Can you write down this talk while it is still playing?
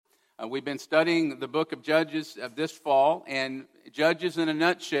We've been studying the book of Judges this fall, and Judges in a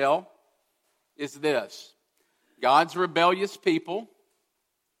nutshell is this: God's rebellious people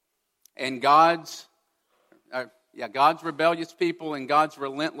and God's rebellious people and God's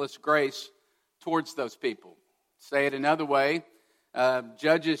relentless grace towards those people. Say it another way,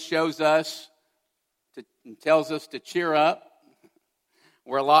 Judges shows us, tells us to cheer up.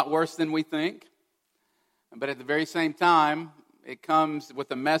 We're a lot worse than we think. But at the very same time, it comes with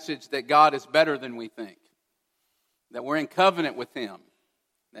a message that God is better than we think. That we're in covenant with Him.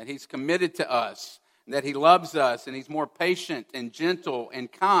 That He's committed to us. That He loves us. And He's more patient and gentle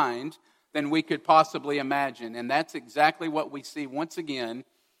and kind than we could possibly imagine. And that's exactly what we see once again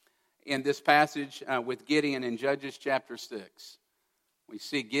in this passage with Gideon in Judges chapter 6. We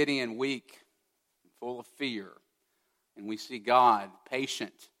see Gideon weak, full of fear. And we see God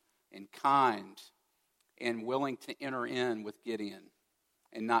patient and kind and willing to enter in with Gideon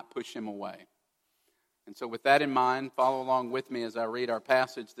and not push him away. And so with that in mind, follow along with me as I read our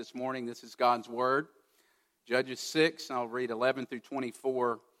passage this morning. This is God's Word. Judges 6, I'll read 11 through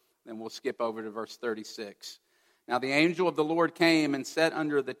 24, then we'll skip over to verse 36. Now the angel of the Lord came and sat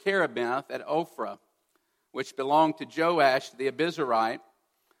under the terebinth at Ophrah, which belonged to Joash the Abiezrite,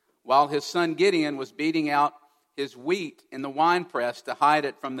 while his son Gideon was beating out his wheat in the winepress to hide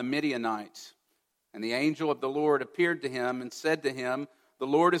it from the Midianites. And the angel of the Lord appeared to him and said to him, "The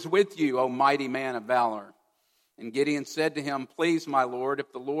Lord is with you, O mighty man of valor." And Gideon said to him, "Please, my Lord, if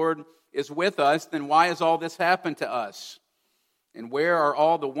the Lord is with us, then why has all this happened to us? And where are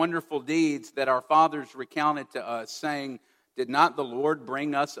all the wonderful deeds that our fathers recounted to us, saying, 'Did not the Lord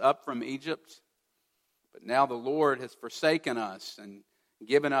bring us up from Egypt?' But now the Lord has forsaken us and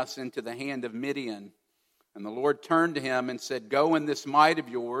given us into the hand of Midian." And the Lord turned to him and said, "Go in this might of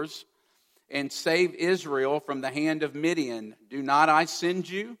yours and save Israel from the hand of Midian. Do not I send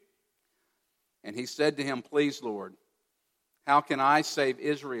you?" And he said to him, "Please, Lord, how can I save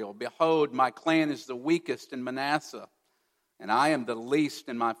Israel? Behold, my clan is the weakest in Manasseh, and I am the least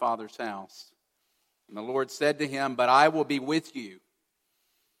in my father's house." And the Lord said to him, "But I will be with you,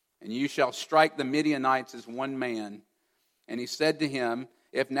 and you shall strike the Midianites as one man." And he said to him,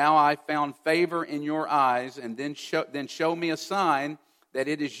 "If now I found favor in your eyes, and then show me a sign that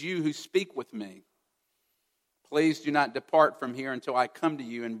it is you who speak with me. Please do not depart from here until I come to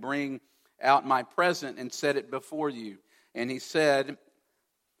you and bring out my present and set it before you." And he said,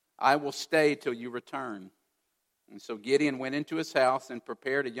 "I will stay till you return." And so Gideon went into his house and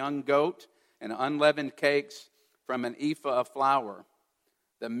prepared a young goat and unleavened cakes from an ephah of flour.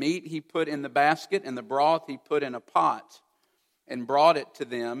 The meat he put in the basket, and the broth he put in a pot, and brought it to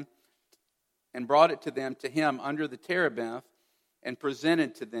them to him under the terebinth, and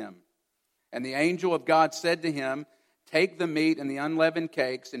presented to them. And the angel of God said to him, "Take the meat and the unleavened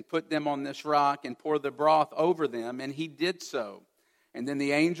cakes and put them on this rock and pour the broth over them." And he did so. And then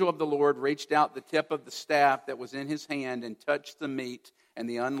the angel of the Lord reached out the tip of the staff that was in his hand and touched the meat and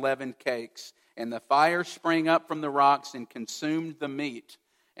the unleavened cakes. And the fire sprang up from the rocks and consumed the meat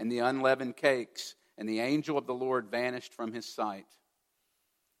and the unleavened cakes. And the angel of the Lord vanished from his sight.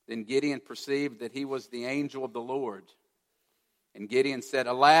 Then Gideon perceived that he was the angel of the Lord. And Gideon said,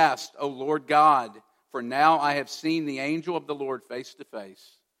 "Alas, O Lord God, for now I have seen the angel of the Lord face to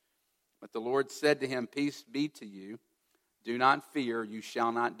face." But the Lord said to him, "Peace be to you. Do not fear, you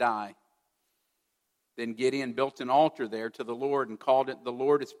shall not die." Then Gideon built an altar there to the Lord and called it, "The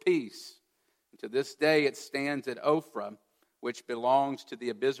Lord is Peace." And to this day it stands at Ophrah, which belongs to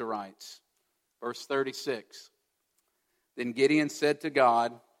the Abiezrites. Verse 36. Then Gideon said to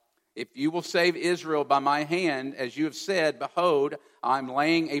God, "If you will save Israel by my hand, as you have said, behold, I am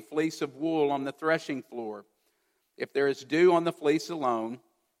laying a fleece of wool on the threshing floor. If there is dew on the fleece alone,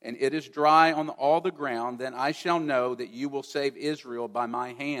 and it is dry on all the ground, then I shall know that you will save Israel by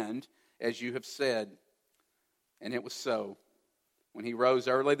my hand, as you have said." And it was so. When he rose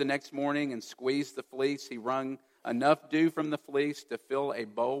early the next morning and squeezed the fleece, he wrung enough dew from the fleece to fill a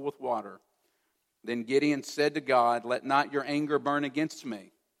bowl with water. Then Gideon said to God, "Let not your anger burn against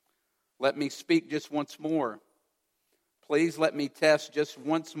me. Let me speak just once more. Please let me test just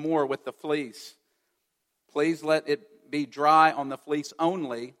once more with the fleece. Please let it be dry on the fleece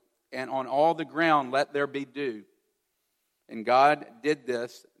only, and on all the ground let there be dew." And God did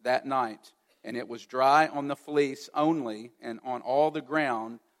this that night, and it was dry on the fleece only, and on all the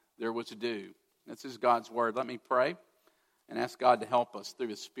ground there was dew. This is God's word. Let me pray and ask God to help us through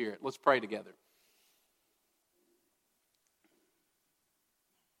His Spirit. Let's pray together.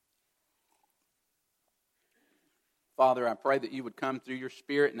 Father, I pray that you would come through your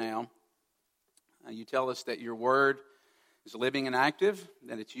Spirit now. You tell us that your word is living and active,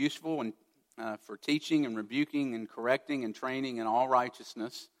 that it's useful and for teaching and rebuking and correcting and training in all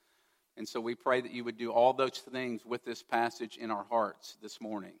righteousness. And so we pray that you would do all those things with this passage in our hearts this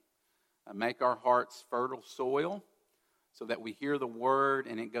morning. Make our hearts fertile soil so that we hear the word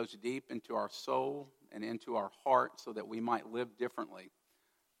and it goes deep into our soul and into our heart so that we might live differently.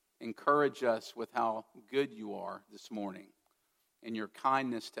 Encourage us with how good you are this morning and your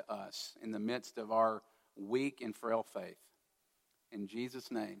kindness to us in the midst of our weak and frail faith. In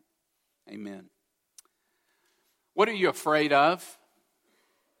Jesus' name, amen. What are you afraid of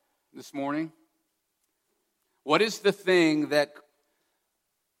this morning? What is the thing that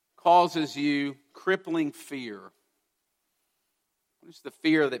causes you crippling fear? What is the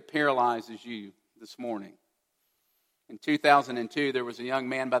fear that paralyzes you this morning? In 2002, there was a young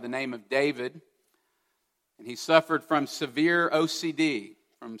man by the name of David, and he suffered from severe OCD,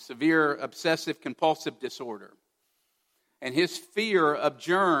 from severe obsessive-compulsive disorder. And his fear of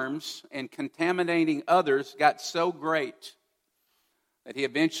germs and contaminating others got so great that he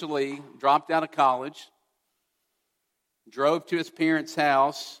eventually dropped out of college, drove to his parents'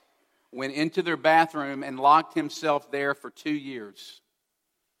 house, went into their bathroom, and locked himself there for 2 years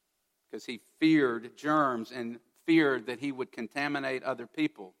because he feared germs and feared that he would contaminate other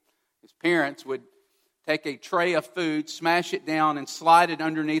people. His parents would take a tray of food, smash it down, and slide it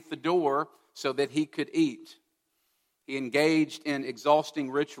underneath the door so that he could eat. He engaged in exhausting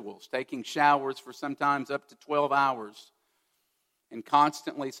rituals, taking showers for sometimes up to 12 hours, and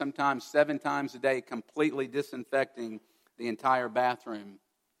constantly, sometimes 7 times a day, completely disinfecting the entire bathroom.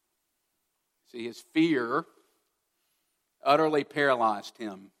 See, his fear utterly paralyzed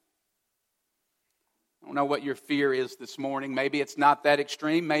him. I don't know what your fear is this morning. Maybe it's not that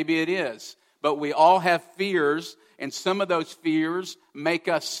extreme. Maybe it is. But we all have fears, and some of those fears make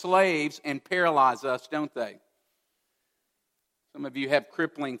us slaves and paralyze us, don't they? Some of you have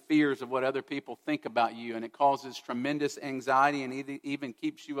crippling fears of what other people think about you, and it causes tremendous anxiety and even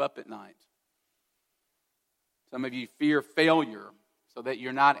keeps you up at night. Some of you fear failure so that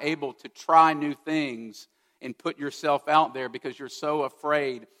you're not able to try new things and put yourself out there because you're so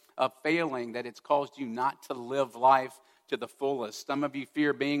afraid of failing that it's caused you not to live life to the fullest. Some of you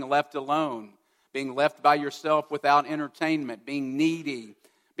fear being left alone, being left by yourself without entertainment, being needy,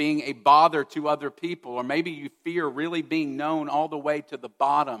 being a bother to other people. Or maybe you fear really being known all the way to the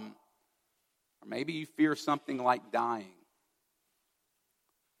bottom. Or maybe you fear something like dying.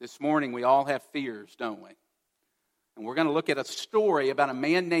 This morning we all have fears, don't we? And we're going to look at a story about a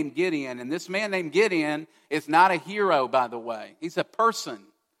man named Gideon. And this man named Gideon is not a hero, by the way. He's a person.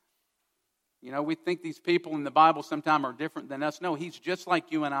 You know, we think these people in the Bible sometimes are different than us. No, he's just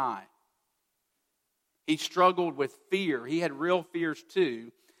like you and I. He struggled with fear. He had real fears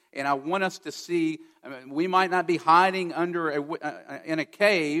too. And I want us to see, we might not be hiding in a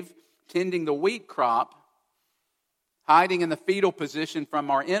cave, tending the wheat crop, hiding in the fetal position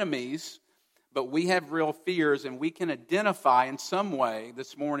from our enemies, but we have real fears, and we can identify in some way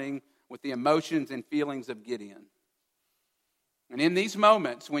this morning with the emotions and feelings of Gideon. And in these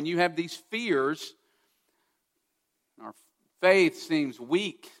moments, when you have these fears, our faith seems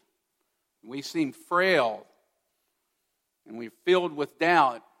weak, we seem frail, and we're filled with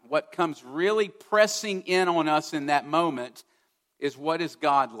doubt. What comes really pressing in on us in that moment is, what is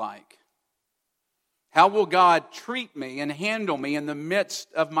God like? How will God treat me and handle me in the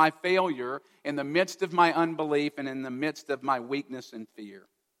midst of my failure, in the midst of my unbelief, and in the midst of my weakness and fear?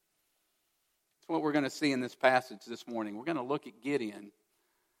 That's what we're going to see in this passage this morning. We're going to look at Gideon,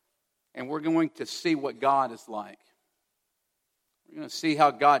 and we're going to see what God is like. We're going to see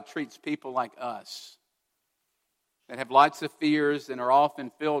how God treats people like us that have lots of fears and are often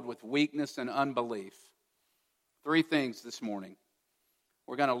filled with weakness and unbelief. 3 things this morning.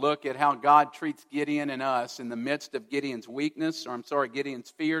 We're going to look at how God treats Gideon and us in the midst of Gideon's Gideon's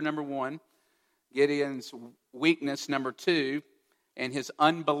fear, number 1, Gideon's weakness, number 2, and his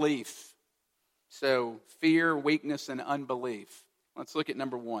unbelief. So, fear, weakness, and unbelief. Let's look at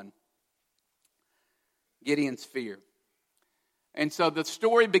number 1, Gideon's fear. And so the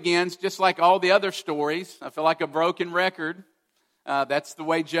story begins just like all the other stories. I feel like a broken record. That's the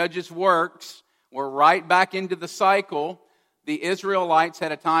way Judges works. We're right back into the cycle. The Israelites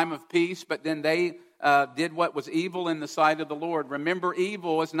had a time of peace, but then they did what was evil in the sight of the Lord. Remember,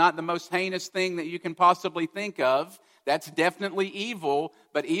 evil is not the most heinous thing that you can possibly think of. That's definitely evil,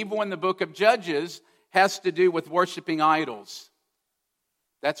 but evil in the book of Judges has to do with worshiping idols.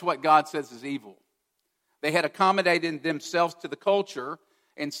 That's what God says is evil. They had accommodated themselves to the culture,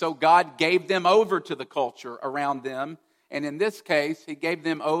 and so God gave them over to the culture around them. And in this case, He gave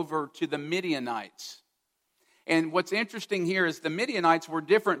them over to the Midianites. And what's interesting here is the Midianites were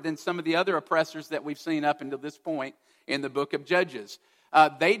different than some of the other oppressors that we've seen up until this point in the book of Judges.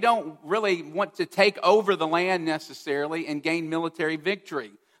 They don't really want to take over the land necessarily and gain military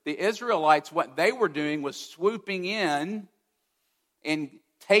victory. The Israelites, what they were doing was swooping in and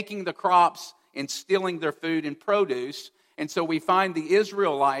taking the crops and stealing their food and produce. And so we find the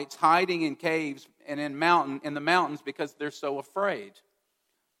Israelites hiding in caves and in the mountains because they're so afraid.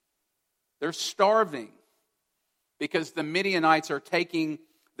 They're starving because the Midianites are taking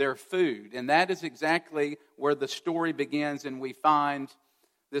their food. And that is exactly where the story begins, and we find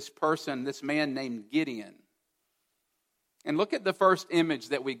this person, this man named Gideon. And look at the first image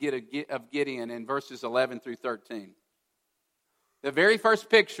that we get of Gideon in verses 11 through 13. The very first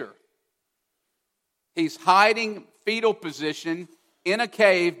picture, he's hiding fetal position in a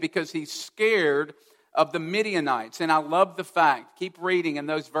cave because he's scared of the Midianites. And I love the fact, keep reading in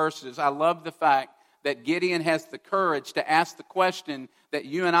those verses, I love the fact that Gideon has the courage to ask the question that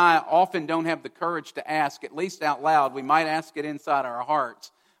you and I often don't have the courage to ask, at least out loud. We might ask it inside our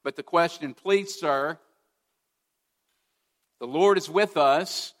hearts. But the question, please, sir, the Lord is with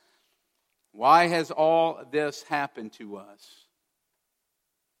us. Why has all this happened to us?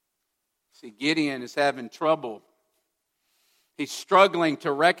 See, Gideon is having trouble. He's struggling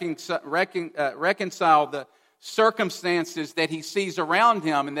to reconcile the circumstances that he sees around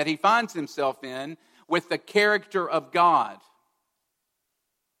him and that he finds himself in with the character of God.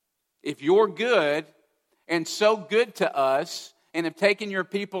 If you're good and so good to us and have taken your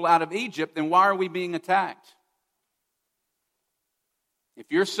people out of Egypt, then why are we being attacked? If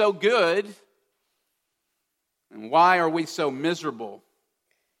you're so good, then why are we so miserable?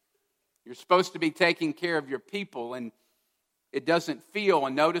 You're supposed to be taking care of your people, and it doesn't feel,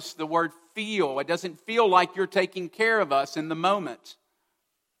 and notice the word feel, it doesn't feel like you're taking care of us in the moment.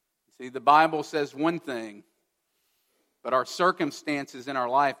 See, the Bible says one thing, but our circumstances in our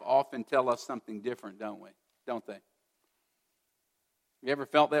life often tell us something different, don't they? You ever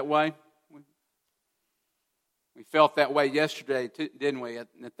felt that way? We felt that way yesterday, didn't we, at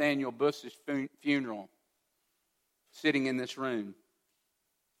Nathaniel Bush's funeral, sitting in this room.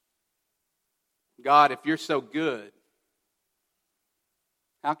 God, if you're so good,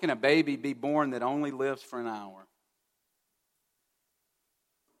 how can a baby be born that only lives for an hour?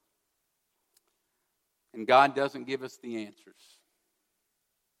 And God doesn't give us the answers.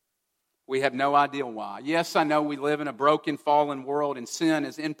 We have no idea why. Yes, I know we live in a broken, fallen world and sin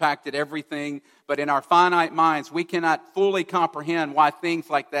has impacted everything, but in our finite minds, we cannot fully comprehend why things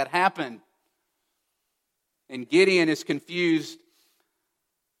like that happen. And Gideon is confused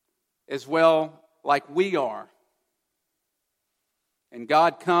as well, like we are. And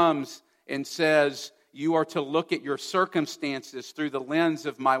God comes and says, you are to look at your circumstances through the lens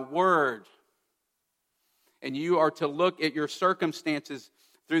of my word. And you are to look at your circumstances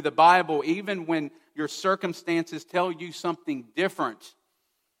through the Bible, even when your circumstances tell you something different.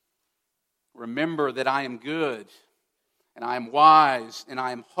 Remember that I am good, and I am wise, and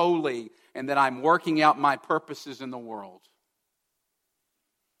I am holy, and that I'm working out my purposes in the world.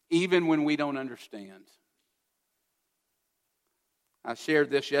 Even when we don't understand. I shared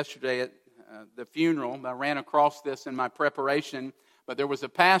this yesterday at the funeral. I ran across this in my preparation, but there was a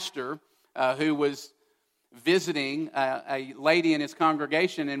pastor who was visiting a lady in his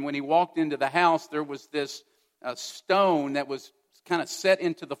congregation, and when he walked into the house, there was this stone that was kind of set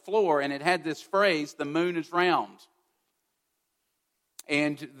into the floor, and it had this phrase, "The moon is round."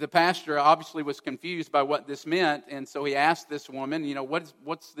 And the pastor obviously was confused by what this meant, and so he asked this woman,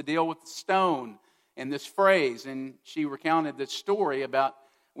 what's the deal with the stone and this phrase? And she recounted this story about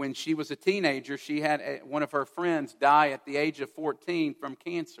when she was a teenager, she had one of her friends die at the age of 14 from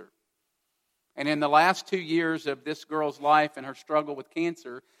cancer. And in the last 2 years of this girl's life and her struggle with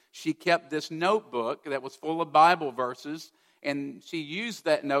cancer, she kept this notebook that was full of Bible verses, and she used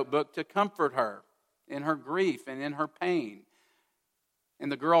that notebook to comfort her in her grief and in her pain.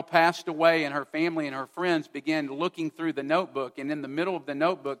 And the girl passed away, and her family and her friends began looking through the notebook, and in the middle of the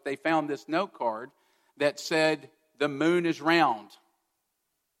notebook, they found this note card that said, "The moon is round."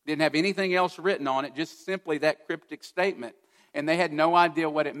 Didn't have anything else written on it, just simply that cryptic statement. And they had no idea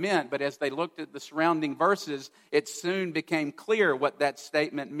what it meant, but as they looked at the surrounding verses, it soon became clear what that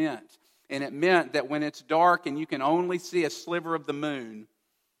statement meant. And it meant that when it's dark and you can only see a sliver of the moon,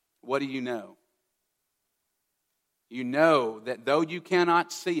 what do you know? You know that though you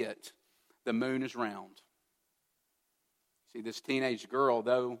cannot see it, the moon is round. See, this teenage girl,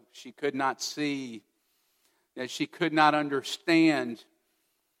 though she could not see, that she could not understand,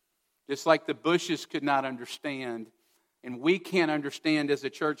 just like the Bushes could not understand, and we can't understand as a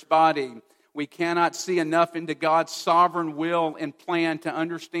church body, We cannot see enough into God's sovereign will and plan to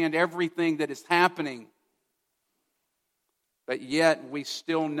understand everything that is happening. But yet we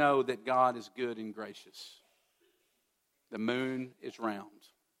still know that God is good and gracious. The moon is round.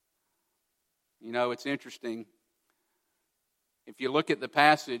 You know, it's interesting. If you look at the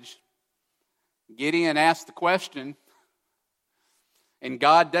passage, Gideon asked the question, and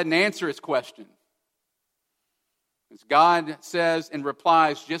God doesn't answer his question. As God says and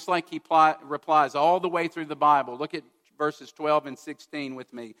replies, just like he replies all the way through the Bible. Look at verses 12 and 16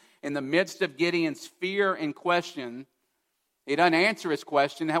 with me. In the midst of Gideon's fear and question, he doesn't answer his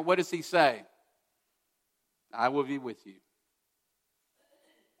question. What does he say? I will be with you.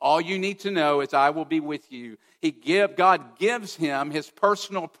 All you need to know is I will be with you. God gives him his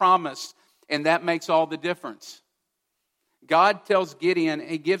personal promise, and that makes all the difference. God tells Gideon,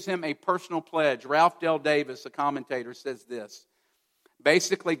 he gives him a personal pledge. Ralph Dale Davis, a commentator, says this.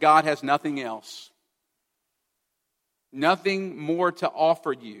 Basically, God has nothing else. Nothing more to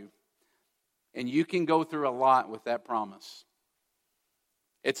offer you. And you can go through a lot with that promise.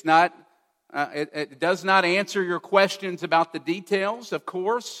 It does not answer your questions about the details, of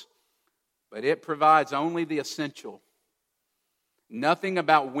course, but it provides only the essential. Nothing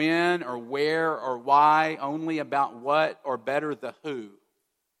about when or where or why, only about what, or better, the who.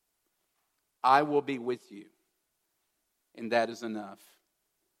 I will be with you, and that is enough.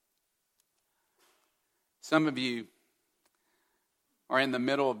 Some of you are in the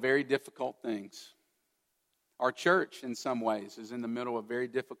middle of very difficult things. Our church, in some ways, is in the middle of very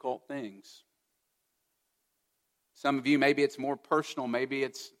difficult things. Some of you, maybe it's more personal. Maybe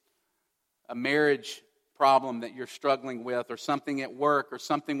it's a marriage problem that you're struggling with, or something at work, or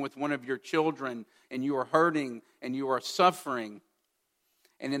something with one of your children, and you are hurting and you are suffering.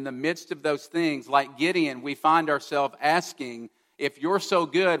 And in the midst of those things, like Gideon, we find ourselves asking, if you're so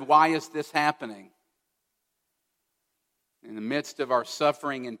good, why is this happening? In the midst of our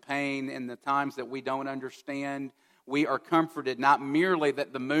suffering and pain, in the times that we don't understand, we are comforted not merely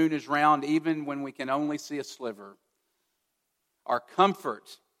that the moon is round, even when we can only see a sliver. Our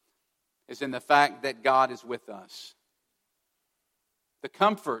comfort is in the fact that God is with us. The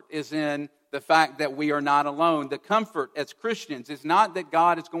comfort is in the fact that we are not alone. The comfort as Christians is not that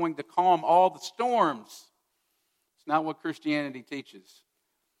God is going to calm all the storms. It's not what Christianity teaches.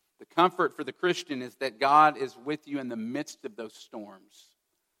 The comfort for the Christian is that God is with you in the midst of those storms,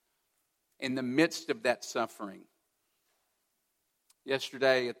 in the midst of that suffering.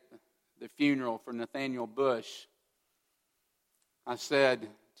 Yesterday at the funeral for Nathaniel Bush, I said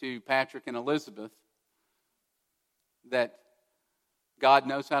to Patrick and Elizabeth that God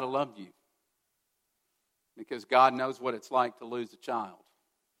knows how to love you, because God knows what it's like to lose a child.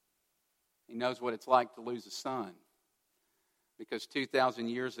 He knows what it's like to lose a son, because 2,000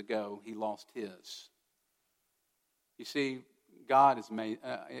 years ago, he lost his. You see, God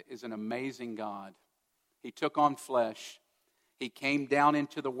is an amazing God. He took on flesh. He came down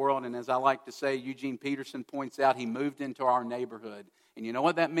into the world, and as I like to say, Eugene Peterson points out, he moved into our neighborhood. And you know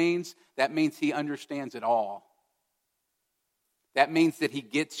what that means? That means he understands it all. That means that he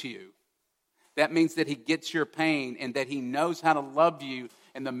gets you. That means that he gets your pain, and that he knows how to love you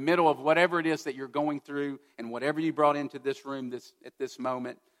in the middle of whatever it is that you're going through and whatever you brought into this room at this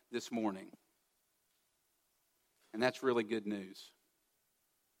moment this morning. And that's really good news.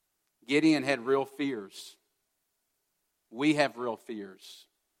 Gideon had real fears. We have real fears.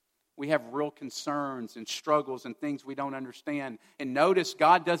 We have real concerns and struggles and things we don't understand. And notice,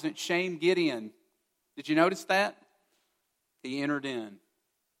 God doesn't shame Gideon. Did you notice that? He entered in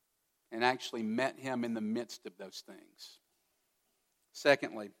and actually met him in the midst of those things.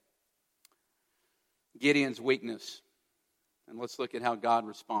 Secondly, Gideon's weakness. And let's look at how God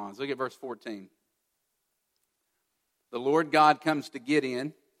responds. Look at verse 14. The Lord God comes to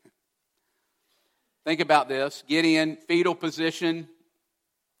Gideon. Think about this. Gideon, fetal position,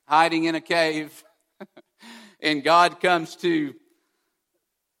 hiding in a cave. And God comes to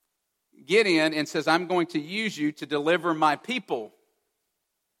Gideon and says, I'm going to use you to deliver my people.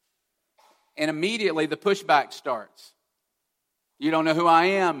 And immediately the pushback starts. You don't know who I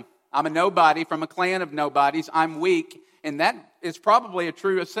am. I'm a nobody from a clan of nobodies. I'm weak. And that is probably a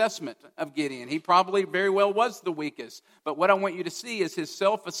true assessment of Gideon. He probably very well was the weakest. But what I want you to see is his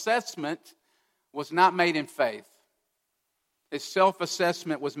self-assessment was not made in faith. His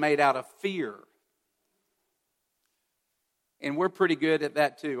self-assessment was made out of fear. And we're pretty good at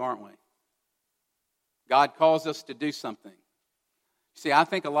that too, aren't we? God calls us to do something. See, I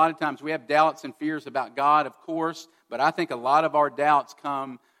think a lot of times we have doubts and fears about God, of course, but I think a lot of our doubts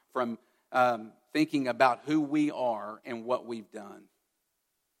come from thinking about who we are and what we've done.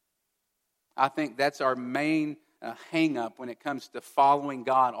 I think that's our main hang-up when it comes to following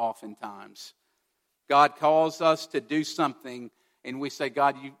God oftentimes. God calls us to do something, and we say,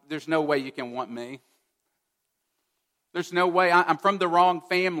 God, there's no way you can want me. There's no way. I'm from the wrong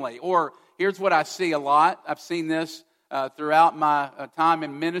family. Or here's what I see a lot. I've seen this throughout my time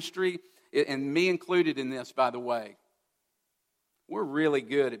in ministry, and me included in this, by the way. We're really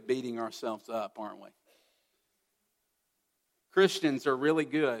good at beating ourselves up, aren't we? Christians are really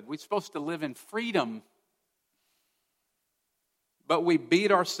good. We're supposed to live in freedom. But we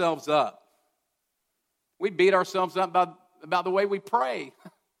beat ourselves up. We beat ourselves up about the way we pray.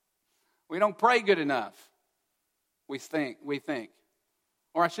 We don't pray good enough. We think.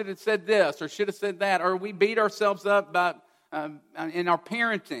 Or I should have said this, or should have said that. Or we beat ourselves up in our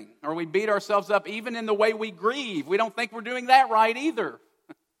parenting. Or we beat ourselves up even in the way we grieve. We don't think we're doing that right either.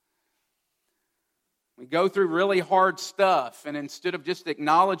 We go through really hard stuff, and instead of just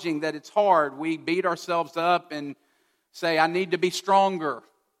acknowledging that it's hard, we beat ourselves up and say, I need to be stronger.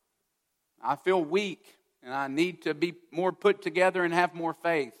 I feel weak, and I need to be more put together and have more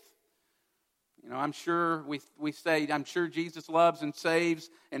faith. You know, I'm sure we say, I'm sure Jesus loves and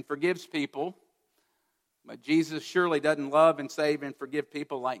saves and forgives people, but Jesus surely doesn't love and save and forgive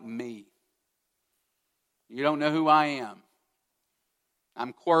people like me. You don't know who I am.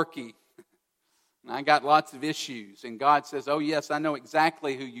 I'm quirky. And I got lots of issues. And God says, oh yes, I know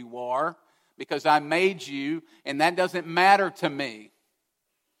exactly who you are because I made you, and that doesn't matter to me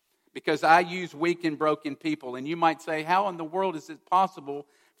because I use weak and broken people. And you might say, how in the world is it possible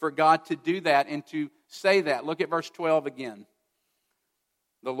for God to do that and to say that? Look at verse 12 again.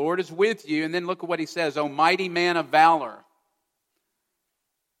 The Lord is with you, and then look at what he says, O mighty man of valor.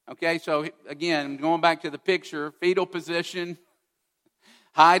 Okay, so again, going back to the picture, fetal position,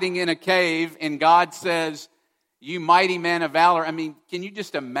 hiding in a cave, and God says, you mighty man of valor. I mean, can you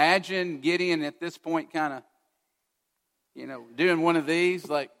just imagine Gideon at this point kind of, doing one of these?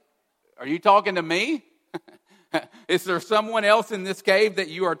 Like, are you talking to me? Is there someone else in this cave that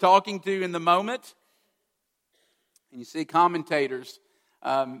you are talking to in the moment? And you see commentators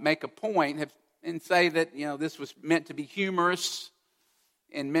make a point and say that, this was meant to be humorous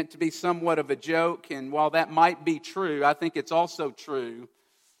and meant to be somewhat of a joke. And while that might be true, I think it's also true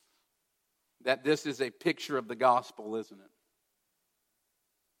that this is a picture of the gospel, isn't it?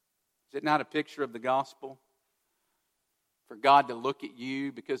 Is it not a picture of the gospel? For God to look at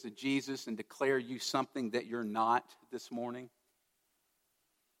you because of Jesus and declare you something that you're not this morning.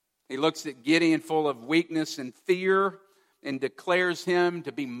 He looks at Gideon full of weakness and fear and declares him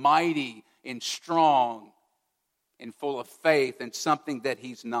to be mighty and strong and full of faith and something that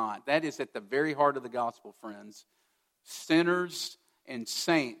he's not. That is at the very heart of the gospel, friends. Sinners and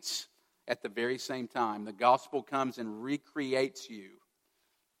saints at the very same time. The gospel comes and recreates you.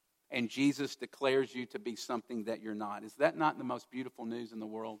 And Jesus declares you to be something that you're not. Is that not the most beautiful news in the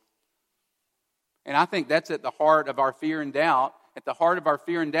world? And I think that's at the heart of our fear and doubt. At the heart of our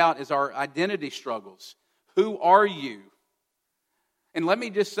fear and doubt is our identity struggles. Who are you? And let me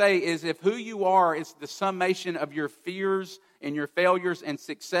just say is if who you are is the summation of your fears and your failures and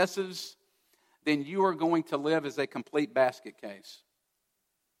successes, then you are going to live as a complete basket case.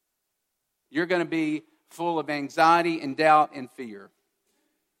 You're going to be full of anxiety and doubt and fear.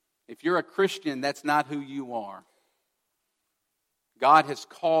 If you're a Christian, that's not who you are. God has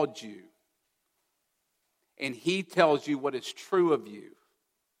called you. And He tells you what is true of you.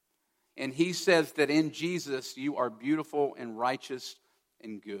 And He says that in Jesus you are beautiful and righteous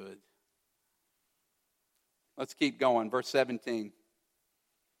and good. Let's keep going. Verse 17.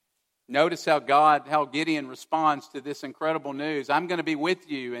 Notice how Gideon responds to this incredible news. I'm going to be with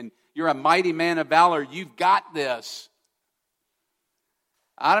you, and you're a mighty man of valor. You've got this.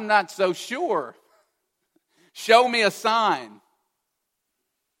 I'm not so sure. Show me a sign.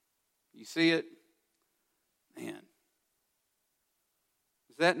 You see it? Man.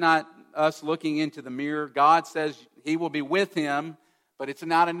 Is that not us looking into the mirror? God says He will be with him, but it's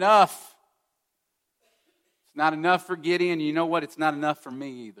not enough. It's not enough for Gideon. You know what? It's not enough for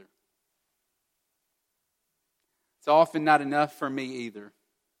me either. It's often not enough for me either.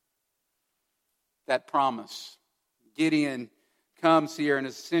 That promise. Gideon comes here and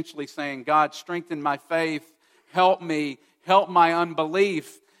is essentially saying, God, strengthen my faith, help me, help my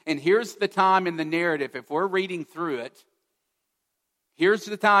unbelief. And here's the time in the narrative, if we're reading through it, here's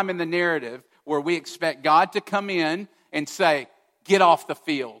the time in the narrative where we expect God to come in and say, get off the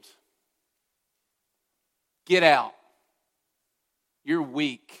field. Get out. You're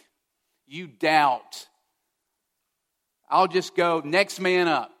weak. You doubt. I'll just go next man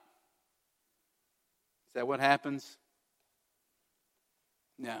up. Is that what happens?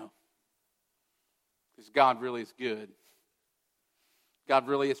 No. Because God really is good. God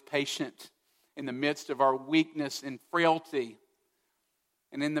really is patient in the midst of our weakness and frailty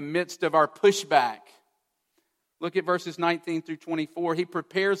and in the midst of our pushback. Look at verses 19 through 24. He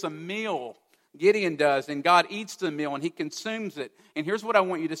prepares a meal, Gideon does, and God eats the meal and he consumes it. And here's what I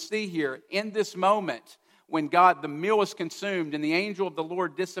want you to see here. In this moment, when the meal is consumed and the angel of the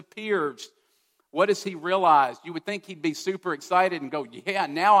Lord disappears, what does he realize? You would think he'd be super excited and go, yeah,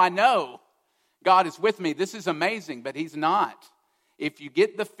 now I know God is with me. This is amazing, but he's not. If you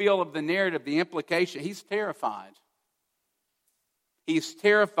get the feel of the narrative, the implication, he's terrified. He's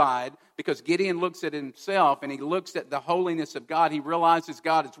terrified because Gideon looks at himself and he looks at the holiness of God. He realizes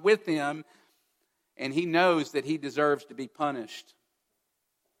God is with him and he knows that he deserves to be punished.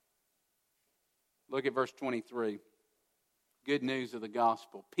 Look at verse 23. Good news of the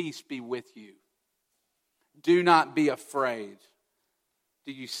gospel. Peace be with you. Do not be afraid.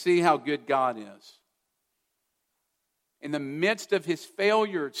 Do you see how good God is? In the midst of his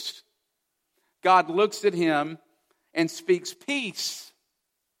failures, God looks at him and speaks peace.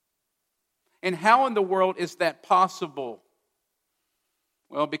 And how in the world is that possible?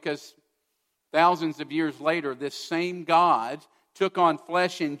 Well, because thousands of years later, this same God took on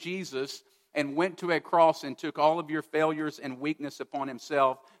flesh in Jesus and went to a cross and took all of your failures and weakness upon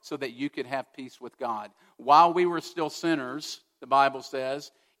himself so that you could have peace with God. While we were still sinners, the Bible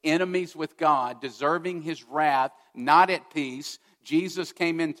says, enemies with God, deserving his wrath, not at peace, Jesus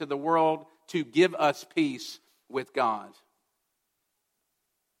came into the world to give us peace with God.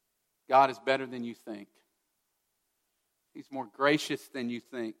 God is better than you think. He's more gracious than you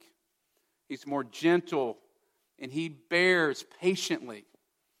think. He's more gentle, and he bears patiently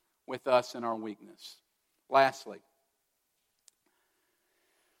with us in our weakness. Lastly,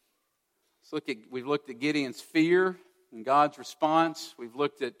 we've looked at Gideon's fear and God's response. We've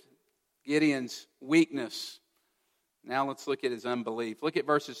looked at Gideon's weakness. Now let's look at his unbelief. Look at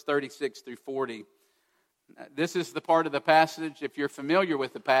verses 36 through 40. This is the part of the passage, if you're familiar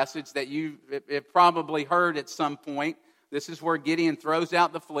with the passage, that you've probably heard at some point. This is where Gideon throws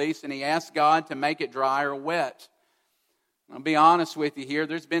out the fleece and he asks God to make it dry or wet. I'll be honest with you here.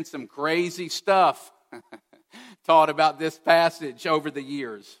 There's been some crazy stuff taught about this passage over the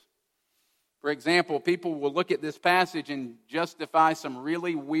years. For example, people will look at this passage and justify some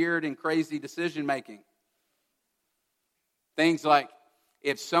really weird and crazy decision making. Things like,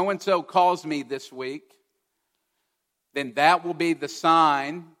 if so-and-so calls me this week, then that will be the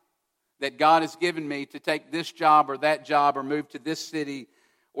sign that God has given me to take this job or move to this city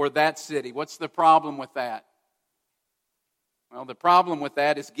or that city. What's the problem with that? Well, the problem with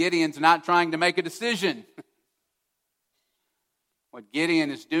that is Gideon's not trying to make a decision. What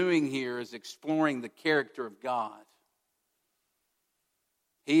Gideon is doing here is exploring the character of God.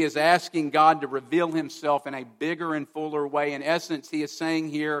 He is asking God to reveal himself in a bigger and fuller way. In essence, he is saying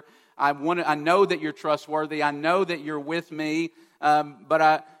here, I know that you're trustworthy. I know that you're with me, but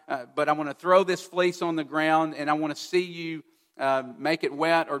I want to throw this fleece on the ground, and I want to see you make it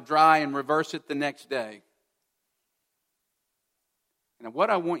wet or dry and reverse it the next day. And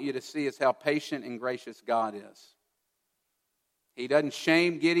what I want you to see is how patient and gracious God is. He doesn't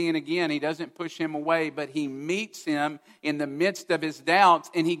shame Gideon again. He doesn't push him away, but he meets him in the midst of his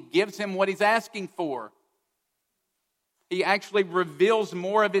doubts, and he gives him what he's asking for. He actually reveals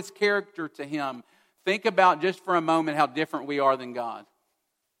more of his character to him. Think about just for a moment how different we are than God.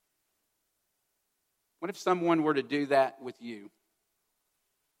 What if someone were to do that with you?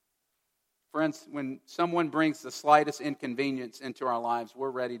 Friends, when someone brings the slightest inconvenience into our lives, we're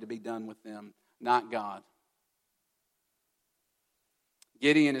ready to be done with them, not God.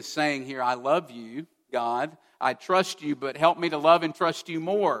 Gideon is saying here, I love you, God. I trust you, but help me to love and trust you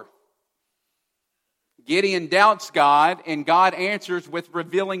more. Gideon doubts God, and God answers with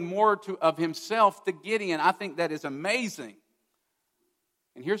revealing more of himself to Gideon. I think that is amazing.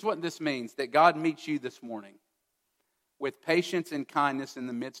 And here's what this means, that God meets you this morning with patience and kindness in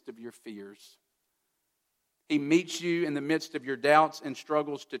the midst of your fears. He meets you in the midst of your doubts and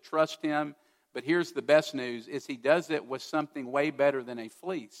struggles to trust him. But here's the best news, is he does it with something way better than a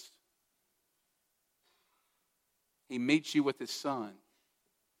fleece. He meets you with his son.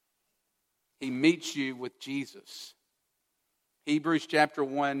 He meets you with Jesus. Hebrews chapter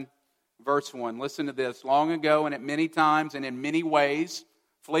 1, verse 1. Listen to this. Long ago and at many times and in many ways,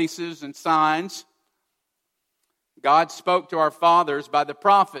 fleeces and signs, God spoke to our fathers by the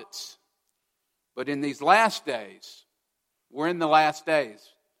prophets. But in these last days, we're in the last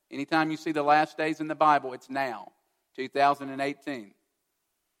days. Anytime you see the last days in the Bible, it's now, 2018.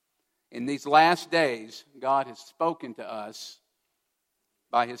 In these last days, God has spoken to us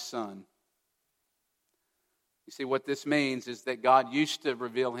by his Son. You see, what this means is that God used to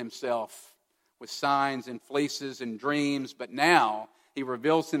reveal himself with signs and fleeces and dreams, but now he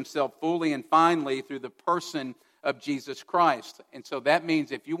reveals himself fully and finally through the person of Jesus Christ. And so that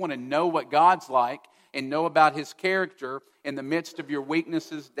means if you want to know what God's like and know about his character in the midst of your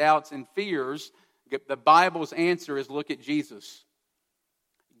weaknesses, doubts, and fears, the Bible's answer is look at Jesus.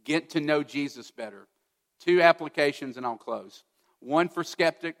 Get to know Jesus better. 2 applications and I'll close. One for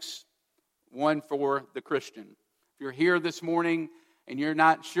skeptics, one for the Christian. If you're here this morning and you're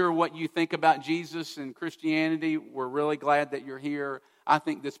not sure what you think about Jesus and Christianity, we're really glad that you're here. I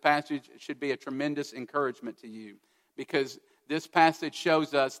think this passage should be a tremendous encouragement to you because this passage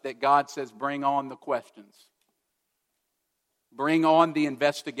shows us that God says, bring on the questions. Bring on the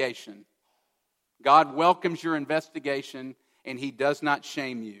investigation. God welcomes your investigation and he does not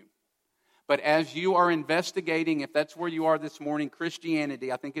shame you. But as you are investigating, if that's where you are this morning,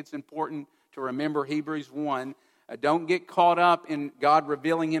 Christianity, I think it's important to remember Hebrews 1. Don't get caught up in God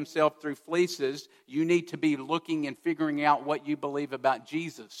revealing himself through fleeces. You need to be looking and figuring out what you believe about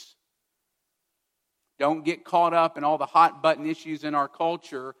Jesus. Don't get caught up in all the hot button issues in our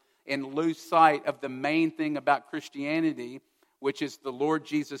culture and lose sight of the main thing about Christianity, which is the Lord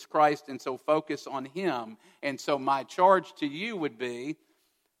Jesus Christ, and so focus on him. And so my charge to you would be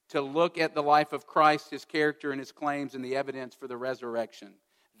to look at the life of Christ, his character and his claims, and the evidence for the resurrection.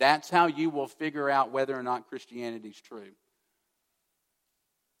 That's how you will figure out whether or not Christianity is true.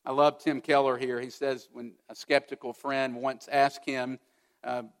 I love Tim Keller here. He says when a skeptical friend once asked him,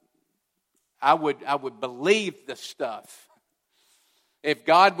 I would believe the stuff if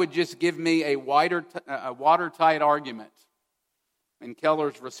God would just give me a watertight argument. And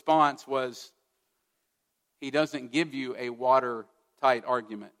Keller's response was, he doesn't give you a watertight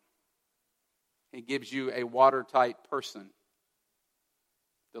argument. He gives you a watertight person,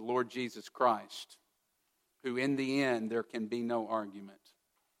 the Lord Jesus Christ, who in the end there can be no argument.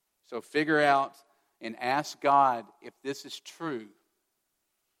 So figure out and ask God if this is true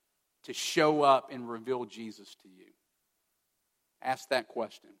to show up and reveal Jesus to you. Ask that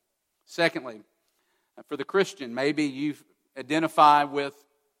question. Secondly, for the Christian, maybe you've identify with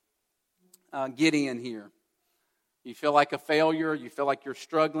Gideon here. You feel like a failure. You feel like you're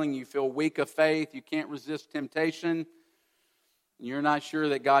struggling. You feel weak of faith. You can't resist temptation. You're not sure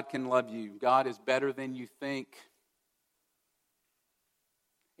that God can love you. God is better than you think.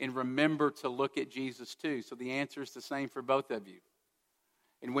 And remember to look at Jesus too. So the answer is the same for both of you.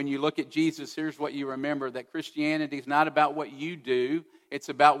 And when you look at Jesus, here's what you remember, that Christianity is not about what you do. It's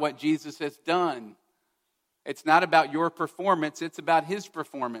about what Jesus has done. It's not about your performance, it's about his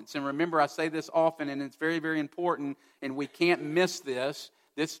performance. And remember, I say this often, and it's very, very important, and we can't miss this.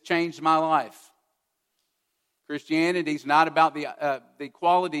 This changed my life. Christianity is not about the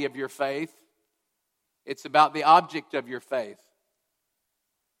quality of your faith. It's about the object of your faith.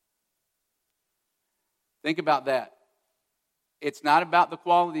 Think about that. It's not about the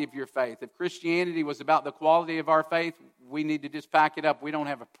quality of your faith. If Christianity was about the quality of our faith, we need to just pack it up. We don't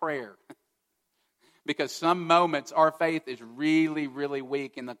have a prayer. Because some moments our faith is really, really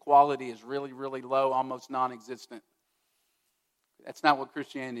weak and the quality is really, really low, almost non-existent. That's not what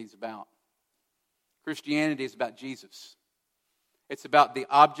Christianity is about. Christianity is about Jesus. It's about the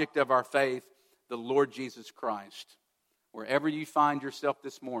object of our faith, the Lord Jesus Christ. Wherever you find yourself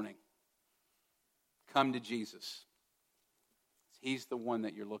this morning, come to Jesus. He's the one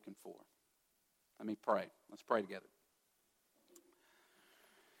that you're looking for. Let me pray. Let's pray together.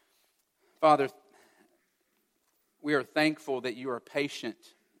 Father, we are thankful that you are patient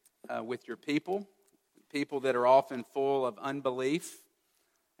with your people that are often full of unbelief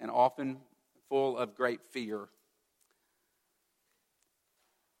and often full of great fear.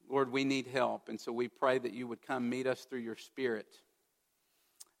 Lord, we need help, and so we pray that you would come meet us through your Spirit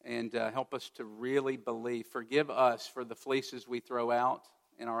and help us to really believe. Forgive us for the fleeces we throw out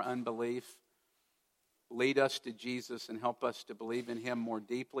in our unbelief. Lead us to Jesus and help us to believe in him more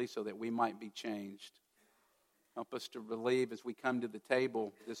deeply so that we might be changed. Help us to believe as we come to the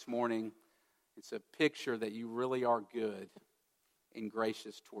table this morning, it's a picture that you really are good and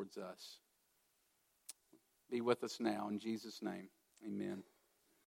gracious towards us. Be with us now. In Jesus' name, amen.